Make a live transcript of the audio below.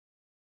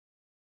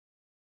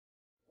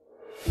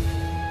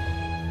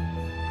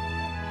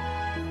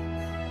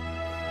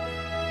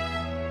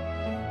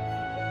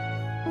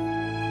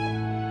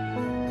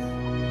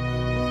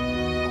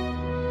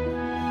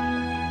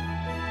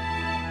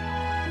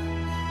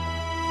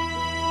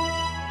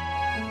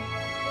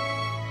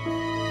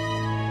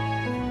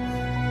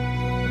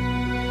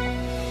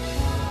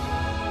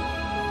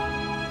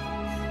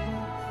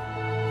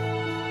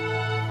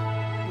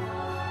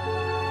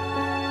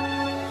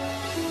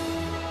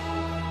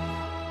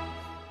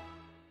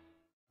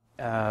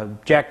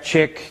Jack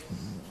Chick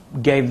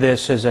gave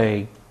this as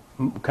a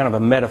kind of a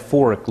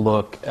metaphoric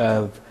look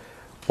of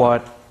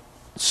what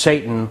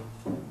Satan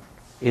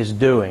is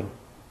doing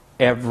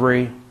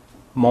every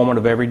moment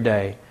of every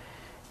day.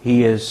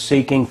 He is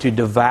seeking to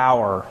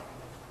devour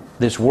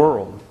this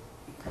world.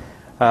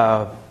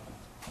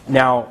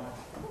 Now,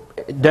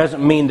 it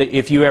doesn't mean that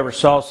if you ever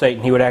saw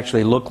Satan, he would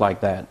actually look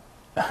like that.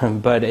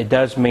 But it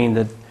does mean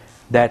that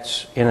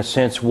that's, in a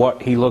sense,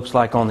 what he looks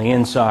like on the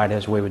inside,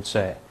 as we would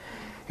say,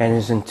 and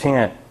his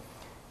intent.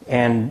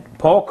 And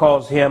Paul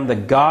calls him the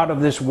God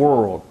of this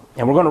world.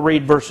 And we're going to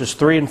read verses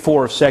 3 and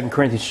 4 of 2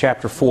 Corinthians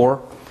chapter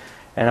 4.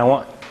 And I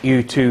want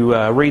you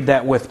to read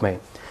that with me.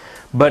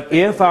 But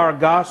if our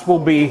gospel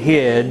be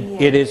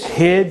hid, it is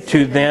hid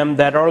to them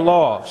that are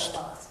lost,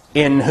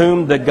 in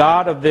whom the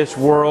God of this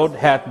world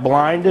hath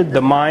blinded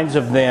the minds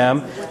of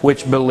them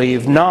which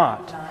believe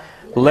not,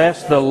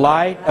 lest the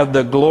light of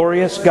the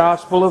glorious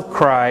gospel of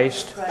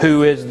Christ,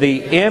 who is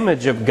the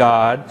image of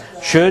God,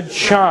 should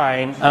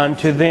shine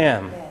unto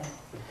them.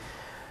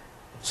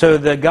 So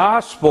the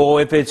gospel,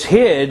 if it's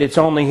hid, it's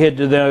only hid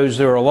to those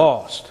that are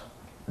lost.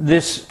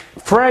 This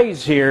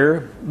phrase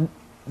here,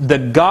 the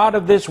God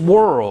of this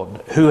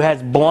world, who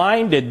has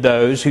blinded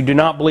those who do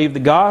not believe the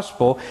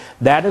gospel,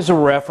 that is a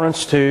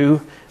reference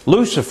to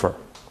Lucifer.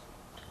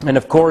 And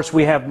of course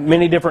we have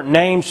many different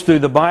names through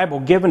the Bible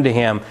given to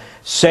him.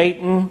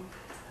 Satan,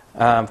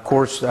 of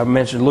course I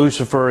mentioned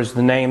Lucifer is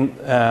the name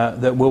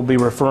that we'll be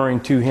referring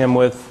to him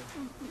with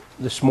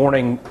this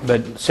morning,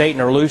 but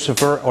Satan or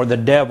Lucifer or the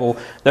devil,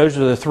 those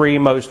are the three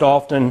most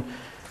often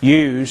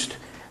used.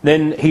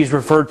 Then he's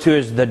referred to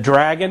as the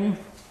dragon.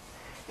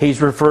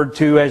 He's referred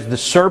to as the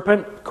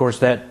serpent. Of course,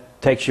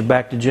 that takes you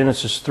back to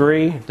Genesis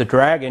 3. The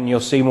dragon, you'll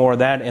see more of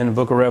that in the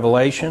book of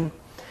Revelation.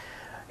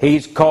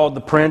 He's called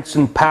the prince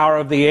and power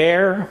of the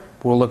air.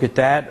 We'll look at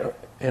that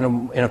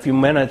in a few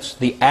minutes.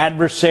 The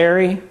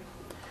adversary,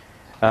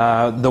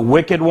 the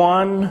wicked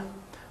one,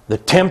 the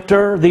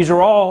tempter. These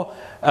are all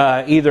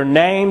either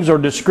names or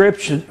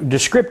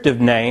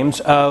descriptive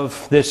names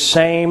of this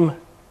same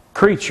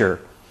creature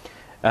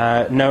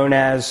known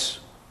as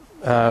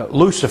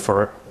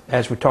Lucifer,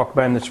 as we talked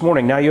about him this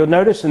morning. Now you'll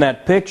notice in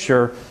that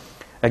picture,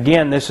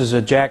 again, this is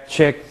a Jack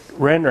Chick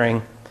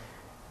rendering.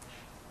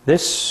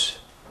 This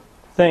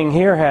thing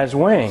here has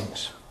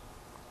wings.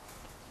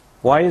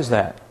 Why is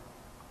that?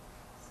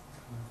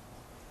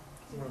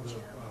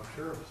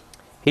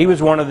 He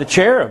was one of the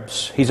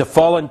cherubs. He's a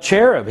fallen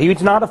cherub.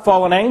 He's not a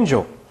fallen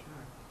angel.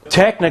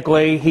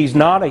 Technically, he's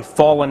not a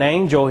fallen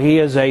angel. He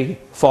is a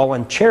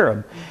fallen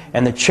cherub.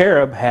 And the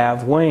cherub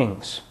have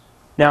wings.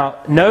 Now,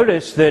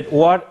 notice that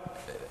what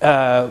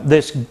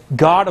this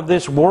God of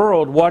this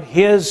world, what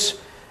his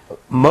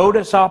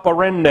modus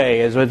operandi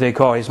is what they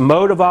call, his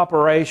mode of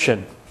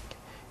operation,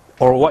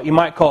 or what you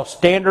might call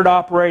standard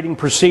operating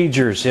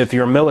procedures if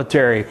you're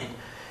military,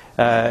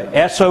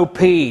 SOP.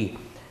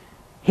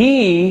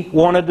 He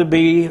wanted to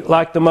be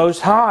like the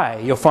Most High.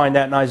 You'll find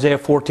that in Isaiah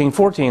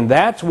 14:14.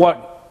 That's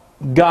what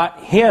got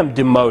him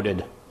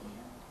demoted.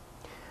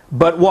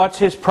 But what's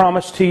his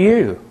promise to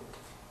you?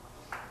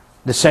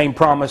 The same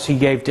promise he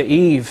gave to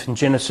Eve in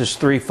Genesis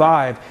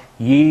 3:5.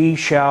 Ye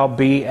shall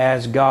be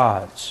as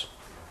gods.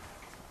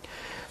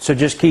 So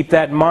just keep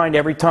that in mind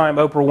every time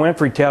Oprah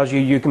Winfrey tells you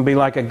you can be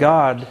like a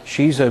god.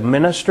 She's a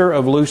minister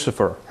of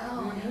Lucifer.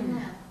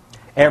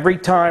 Every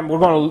time, we're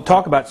going to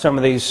talk about some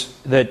of these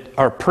that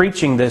are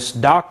preaching this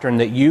doctrine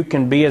that you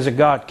can be as a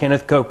god.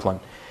 Kenneth Copeland.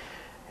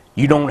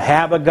 You don't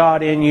have a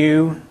God in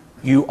you,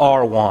 you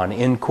are one.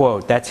 End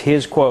quote. That's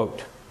his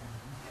quote.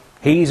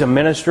 He's a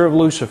minister of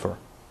Lucifer.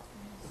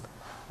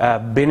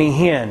 Benny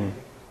Hinn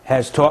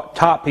has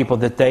taught people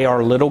that they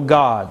are little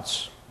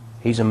gods.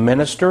 He's a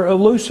minister of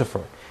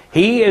Lucifer.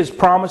 He is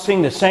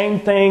promising the same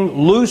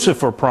thing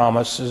Lucifer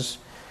promises,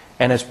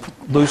 and as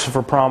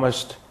Lucifer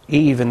promised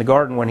Eve in the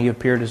garden when he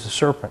appeared as the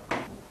serpent.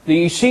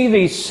 You see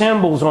these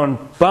symbols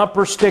on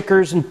bumper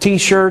stickers and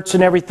t-shirts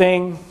and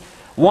everything.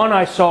 One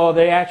I saw,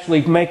 they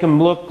actually make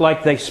them look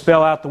like they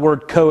spell out the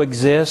word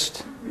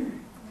coexist.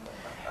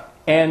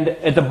 And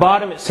at the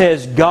bottom it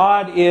says,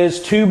 God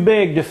is too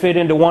big to fit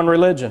into one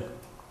religion.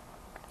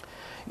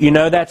 You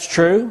know that's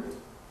true?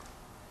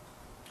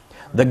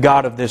 The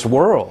God of this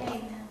world.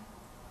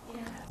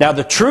 Now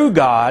the true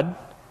God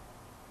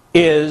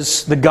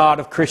is the God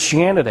of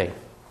Christianity.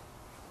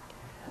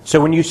 So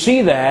when you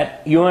see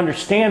that, you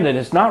understand that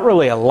it's not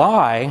really a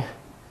lie.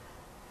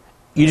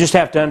 You just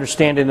have to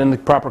understand it in the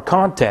proper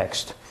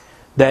context.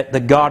 That the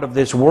God of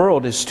this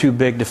world is too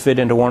big to fit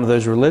into one of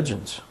those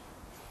religions.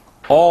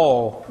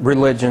 All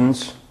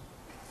religions,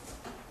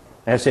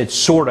 I said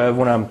sort of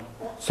when I'm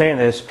saying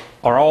this,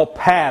 are all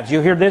paths.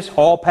 You hear this?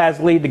 All paths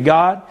lead to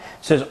God.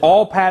 It says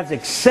all paths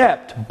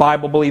except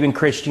Bible-believing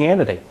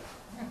Christianity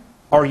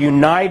are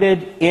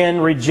united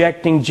in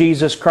rejecting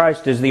Jesus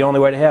Christ as the only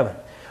way to heaven.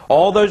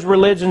 All those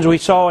religions we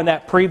saw in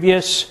that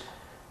previous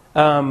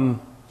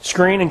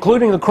screen,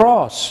 including the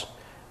cross,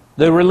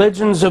 the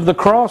religions of the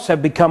cross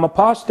have become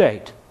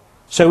apostate.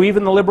 So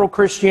even the liberal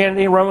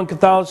Christianity, Roman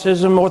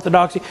Catholicism,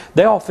 Orthodoxy,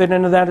 they all fit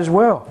into that as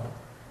well.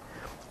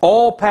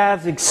 All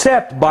paths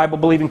except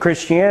Bible-believing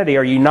Christianity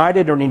are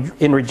united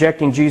in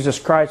rejecting Jesus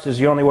Christ as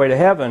the only way to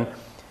heaven.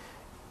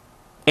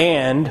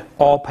 And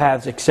all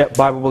paths except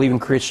Bible-believing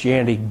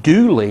Christianity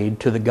do lead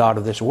to the God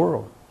of this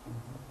world.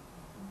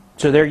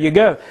 So there you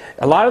go.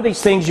 A lot of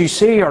these things you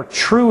see are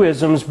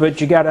truisms,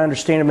 but you got to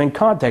understand them in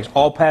context.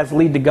 All paths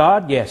lead to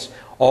God? Yes.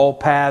 All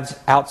paths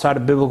outside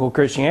of biblical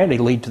Christianity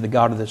lead to the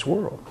God of this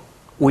world.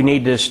 We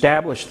need to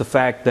establish the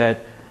fact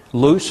that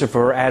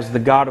Lucifer, as the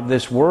God of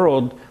this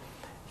world,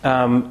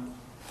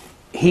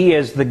 he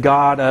is the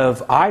God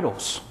of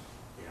idols.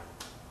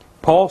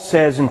 Paul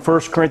says in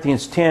 1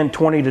 Corinthians 10,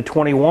 20 to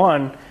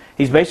 21,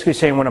 he's basically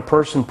saying when a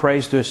person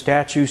prays to a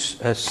statue,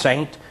 a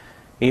saint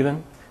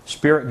even,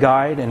 spirit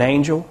guide, an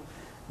angel,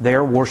 they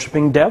are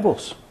worshiping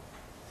devils.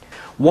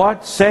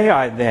 What say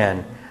I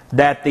then?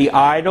 That the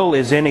idol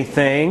is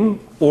anything,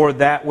 or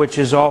that which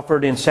is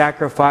offered in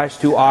sacrifice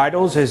to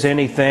idols is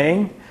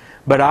anything?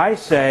 But I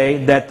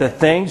say that the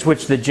things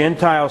which the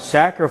Gentiles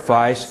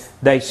sacrifice,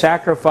 they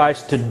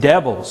sacrifice to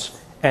devils,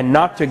 and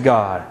not to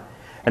God.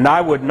 And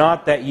I would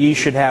not that ye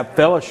should have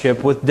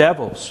fellowship with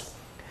devils.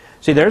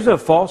 See, there's a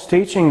false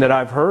teaching that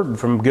I've heard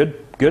from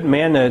good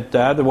men that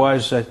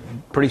otherwise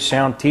pretty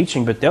sound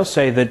teaching, but they'll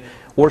say that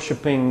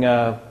worshiping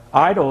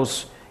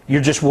idols,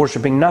 you're just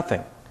worshiping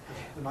nothing.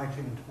 19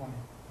 and 20.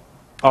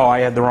 Oh, I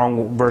had the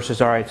wrong verses.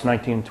 All right, it's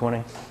 19 and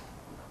 20.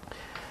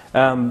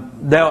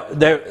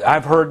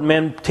 I've heard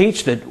men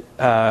teach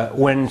that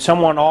when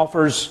someone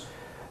offers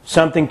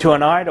something to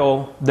an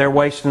idol, they're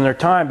wasting their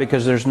time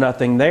because there's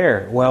nothing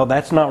there. Well,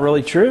 that's not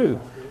really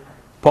true.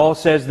 Paul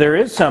says there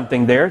is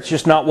something there. It's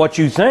just not what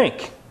you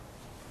think.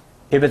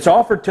 If it's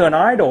offered to an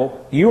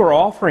idol, you are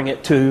offering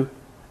it to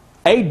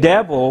a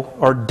devil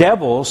or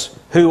devils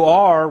who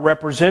are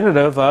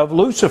representative of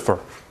Lucifer.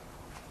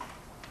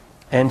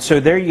 And so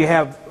there you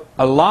have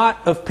a lot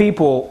of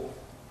people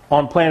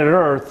on planet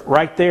Earth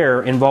right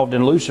there involved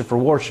in Lucifer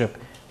worship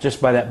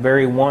just by that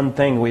very one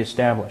thing we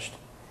established.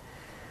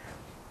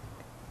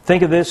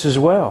 Think of this as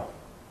well.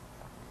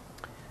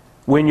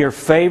 When your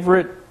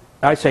favorite,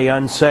 I say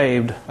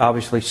unsaved,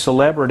 obviously,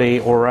 celebrity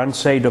or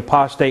unsaved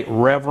apostate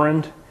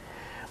reverend,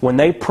 when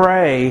they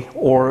pray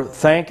or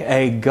thank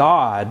a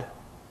God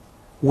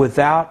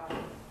without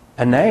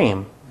a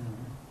name,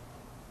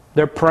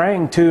 they're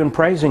praying to and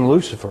praising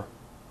Lucifer.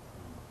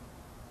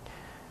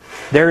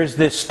 There is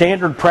this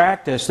standard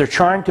practice. They're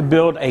trying to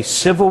build a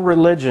civil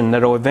religion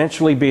that will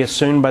eventually be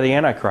assumed by the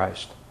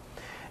Antichrist.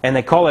 And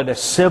they call it a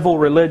civil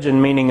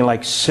religion, meaning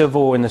like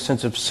civil in the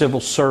sense of civil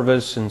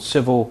service and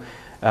civil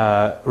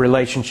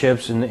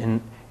relationships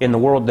in the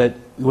world. That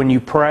when you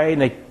pray,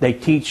 and they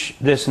teach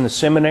this in the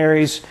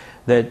seminaries,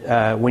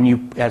 that when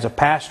you, as a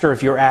pastor,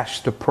 if you're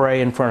asked to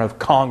pray in front of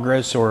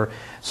Congress or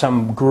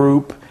some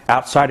group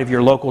outside of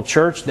your local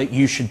church, that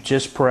you should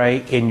just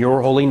pray in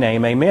your holy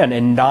name, amen,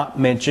 and not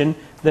mention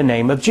the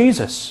name of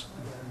Jesus.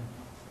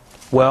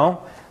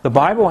 Well, the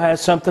Bible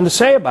has something to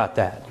say about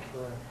that.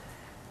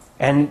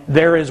 And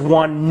there is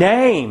one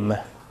name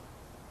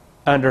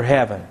under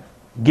heaven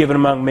given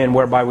among men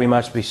whereby we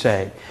must be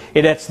saved.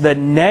 It's the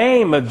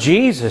name of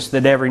Jesus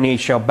that every knee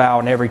shall bow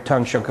and every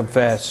tongue shall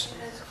confess.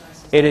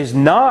 It is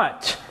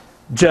not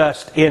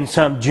just in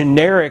some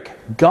generic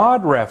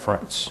God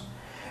reference.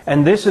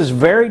 And this is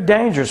very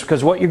dangerous,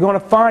 because what you're going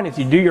to find if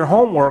you do your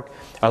homework,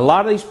 a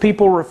lot of these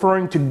people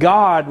referring to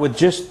God with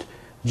just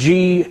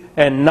G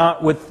and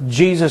not with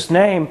Jesus'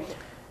 name,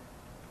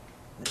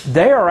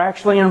 they are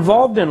actually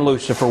involved in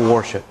Lucifer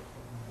worship.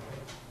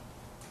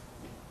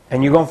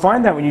 And you're going to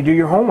find that when you do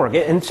your homework.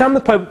 And some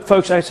of the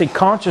folks, I say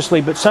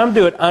consciously, but some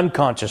do it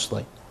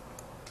unconsciously.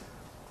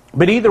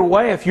 But either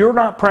way, if you're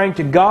not praying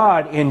to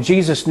God in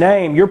Jesus'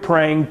 name, you're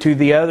praying to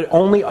the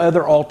only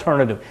other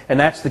alternative. And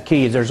that's the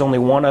key, is there's only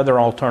one other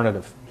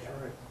alternative.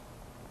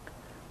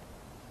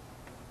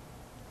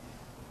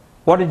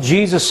 What did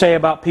Jesus say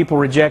about people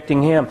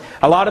rejecting Him?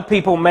 A lot of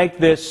people make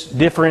this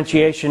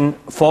differentiation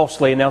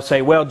falsely, and they'll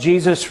say, well,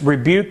 Jesus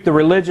rebuked the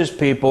religious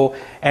people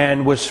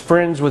and was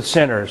friends with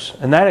sinners.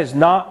 And that is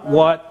not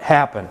what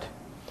happened.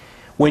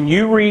 When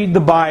you read the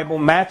Bible,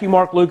 Matthew,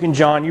 Mark, Luke, and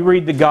John, you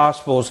read the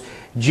Gospels,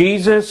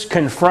 Jesus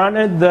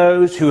confronted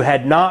those who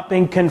had not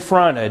been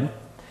confronted.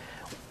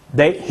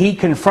 He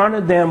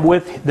confronted them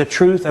with the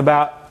truth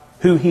about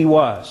who He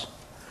was.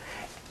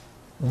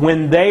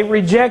 When they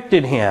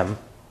rejected Him,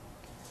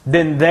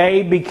 then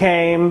they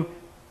became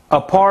a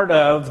part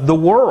of the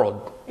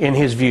world, in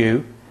His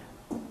view,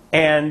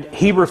 and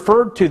He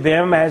referred to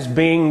them as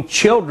being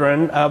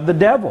children of the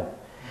devil.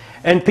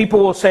 And people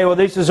will say, well,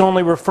 this is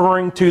only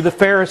referring to the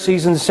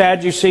Pharisees and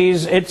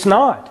Sadducees. It's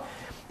not.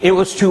 It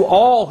was to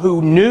all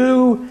who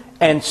knew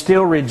and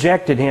still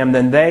rejected Him.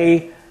 Then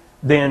they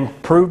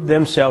proved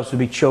themselves to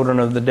be children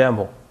of the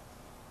devil,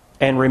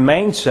 and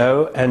remained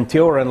so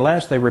until or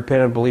unless they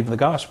repent and believe the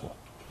gospel.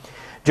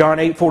 John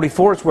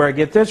 8:44 is where I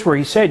get this, where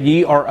He said,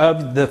 ye are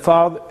of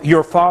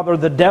your father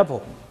the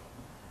devil,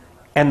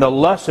 and the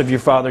lusts of your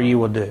father you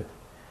will do.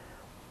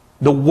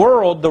 The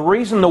world, the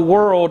reason the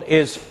world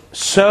is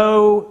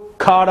so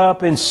caught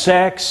up in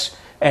sex,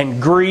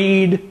 and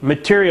greed,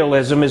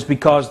 materialism, is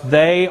because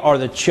they are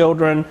the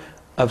children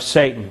of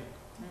Satan.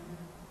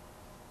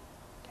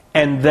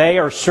 And they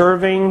are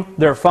serving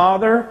their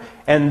father,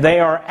 and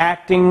they are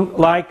acting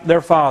like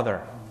their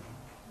father.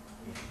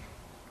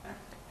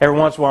 Every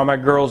once in a while, my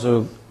girls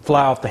will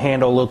fly off the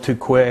handle a little too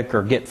quick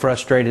or get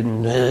frustrated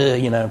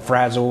and,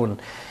 frazzle.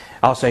 And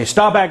I'll say,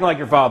 stop acting like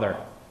your father.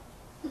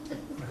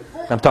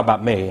 I'm talking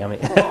about me. I mean,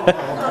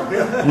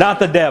 not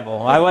the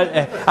devil.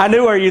 I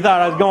knew where you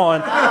thought I was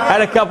going. I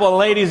had a couple of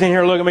ladies in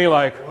here look at me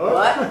like,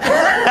 what?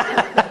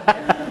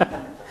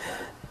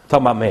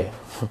 Talking about me.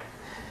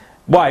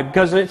 Why?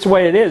 Because it's the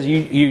way it is.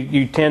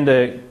 You tend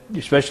to,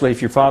 especially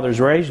if your father's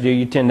raised you,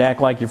 you tend to act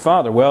like your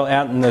father. Well,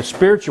 out in the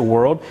spiritual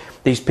world,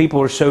 these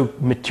people are so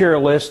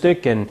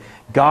materialistic and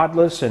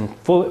godless and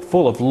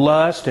full of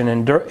lust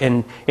and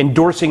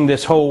endorsing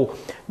this whole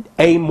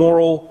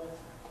amoral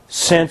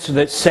sense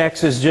that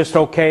sex is just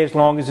okay as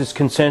long as it's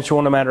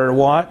consensual no matter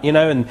what,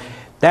 and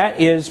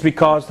that is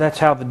because that's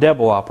how the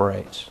devil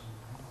operates.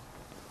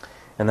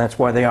 And that's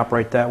why they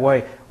operate that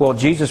way. Well,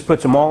 Jesus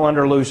puts them all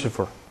under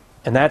Lucifer.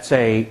 And that's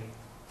a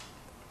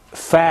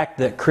fact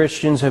that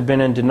Christians have been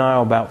in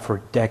denial about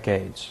for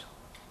decades.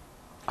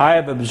 I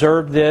have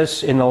observed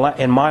this in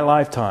my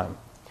lifetime,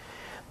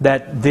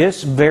 that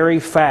this very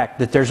fact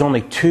that there's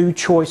only two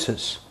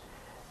choices,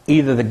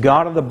 either the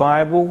God of the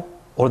Bible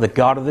or the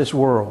God of this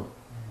world.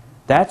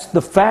 That's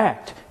the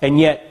fact. And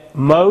yet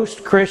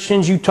most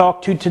Christians you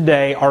talk to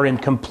today are in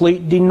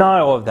complete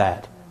denial of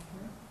that.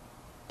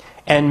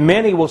 And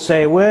many will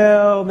say,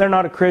 well, they're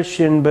not a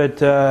Christian, but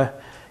they're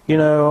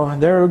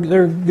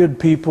good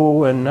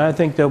people, and I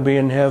think they'll be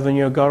in heaven.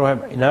 God will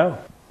have... No.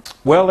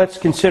 Well, let's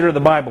consider the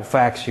Bible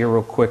facts here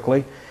real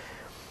quickly.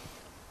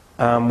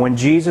 When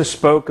Jesus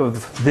spoke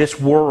of this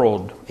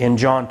world in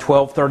John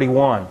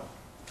 12:31,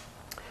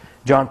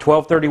 John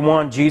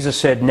 12:31, Jesus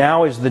said,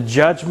 now is the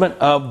judgment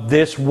of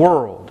this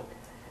world.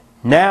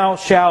 Now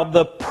shall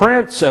the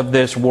prince of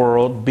this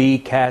world be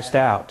cast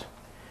out.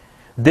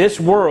 This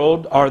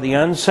world are the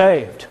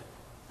unsaved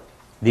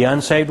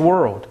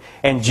world.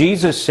 And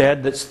Jesus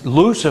said that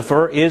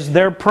Lucifer is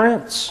their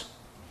prince.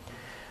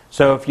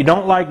 So if you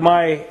don't like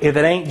if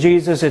it ain't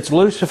Jesus, it's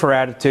Lucifer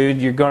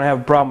attitude, you're going to have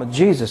a problem with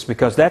Jesus,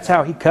 because that's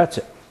how He cuts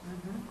it.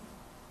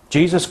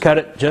 Jesus cut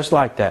it just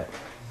like that.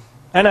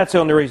 And that's the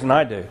only reason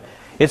I do.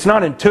 It's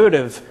not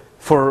intuitive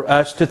for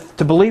us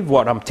to believe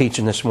what I'm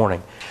teaching this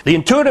morning. The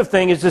intuitive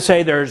thing is to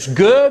say there's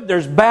good,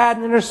 there's bad,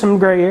 and then there's some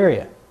gray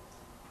area.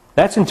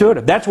 That's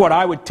intuitive. That's what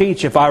I would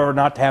teach if I were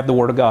not to have the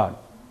Word of God.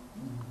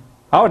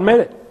 I'll admit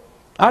it.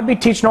 I'd be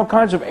teaching all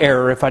kinds of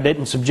error if I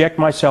didn't subject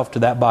myself to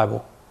that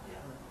Bible.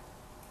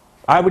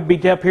 I would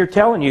be up here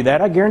telling you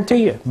that, I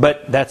guarantee you.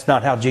 But that's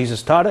not how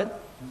Jesus taught it.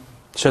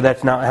 So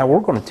that's not how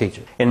we're going to teach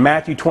it. In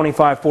Matthew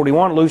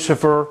 25:41,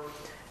 Lucifer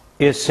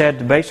is said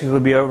to basically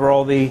be over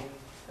all the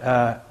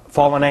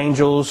fallen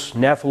angels,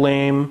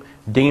 Nephilim,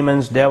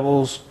 demons,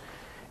 devils,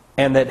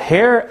 and that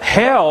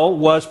hell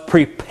was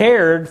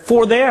prepared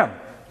for them.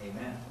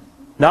 Amen.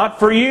 Not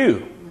for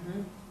you.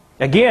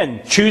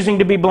 Again, choosing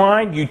to be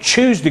blind, you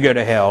choose to go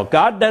to hell.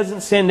 God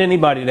doesn't send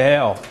anybody to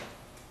hell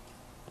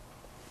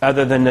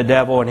other than the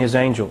devil and his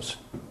angels.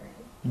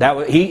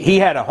 He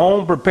had a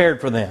home prepared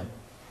for them.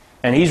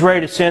 And He's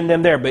ready to send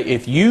them there. But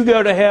if you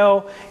go to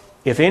hell,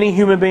 if any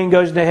human being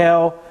goes to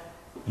hell,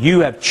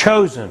 you have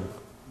chosen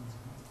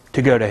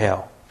to go to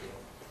hell.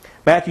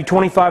 Matthew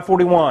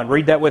 25:41,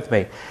 read that with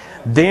me.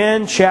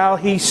 Then shall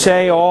He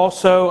say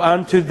also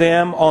unto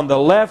them on the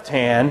left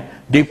hand,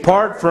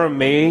 depart from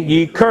me,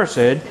 ye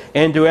cursed,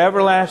 into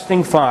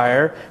everlasting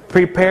fire,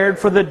 prepared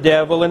for the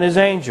devil and his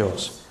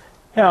angels.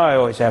 Now I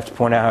always have to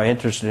point out how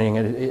interesting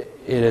it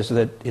is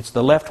that it's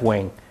the left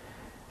wing.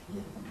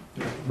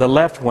 The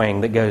left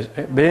wing that goes...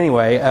 But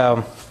anyway...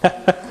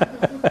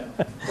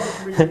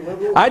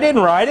 I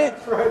didn't write it.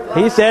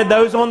 He said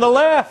those on the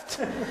left.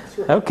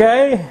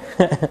 Okay.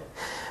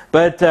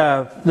 But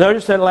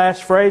notice that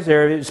last phrase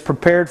there. It's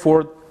prepared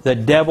for the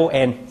devil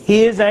and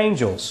his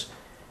angels.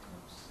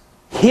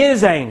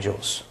 His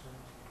angels.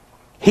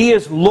 He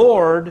is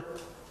Lord,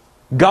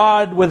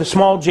 God with a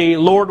small g,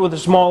 Lord with a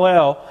small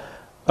l,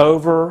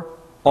 over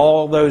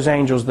all those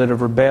angels that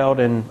have rebelled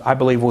and I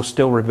believe will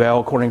still rebel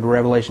according to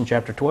Revelation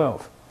chapter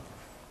 12.